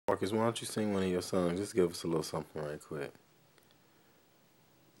Marcus, why don't you sing one of your songs? Just give us a little something right quick.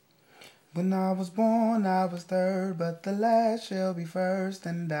 When I was born, I was third, but the last shall be first,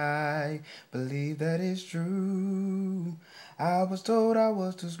 and I believe that is true. I was told I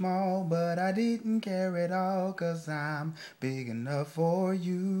was too small, but I didn't care at all, 'cause I'm big enough for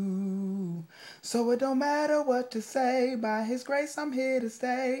you. So it don't matter what to say, by His grace I'm here to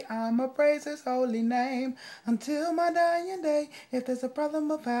stay. I'ma praise His holy name until my dying day. If there's a problem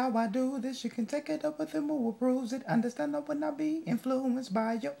of how I do this, you can take it up with Him who approves it. Understand I will not be influenced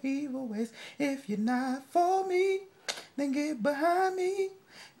by your evil ways. If you're not for me, then get behind me,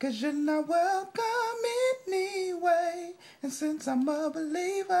 'cause you're not welcome anyway. And since I'm a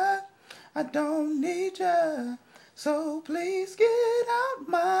believer, I don't need ya, so please get out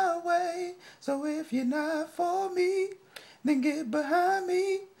my way. So if you're not for me, then get behind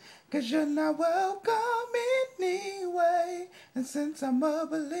me, 'cause you're not welcome anyway. And since I'm a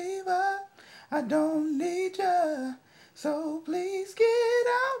believer, I don't need ya,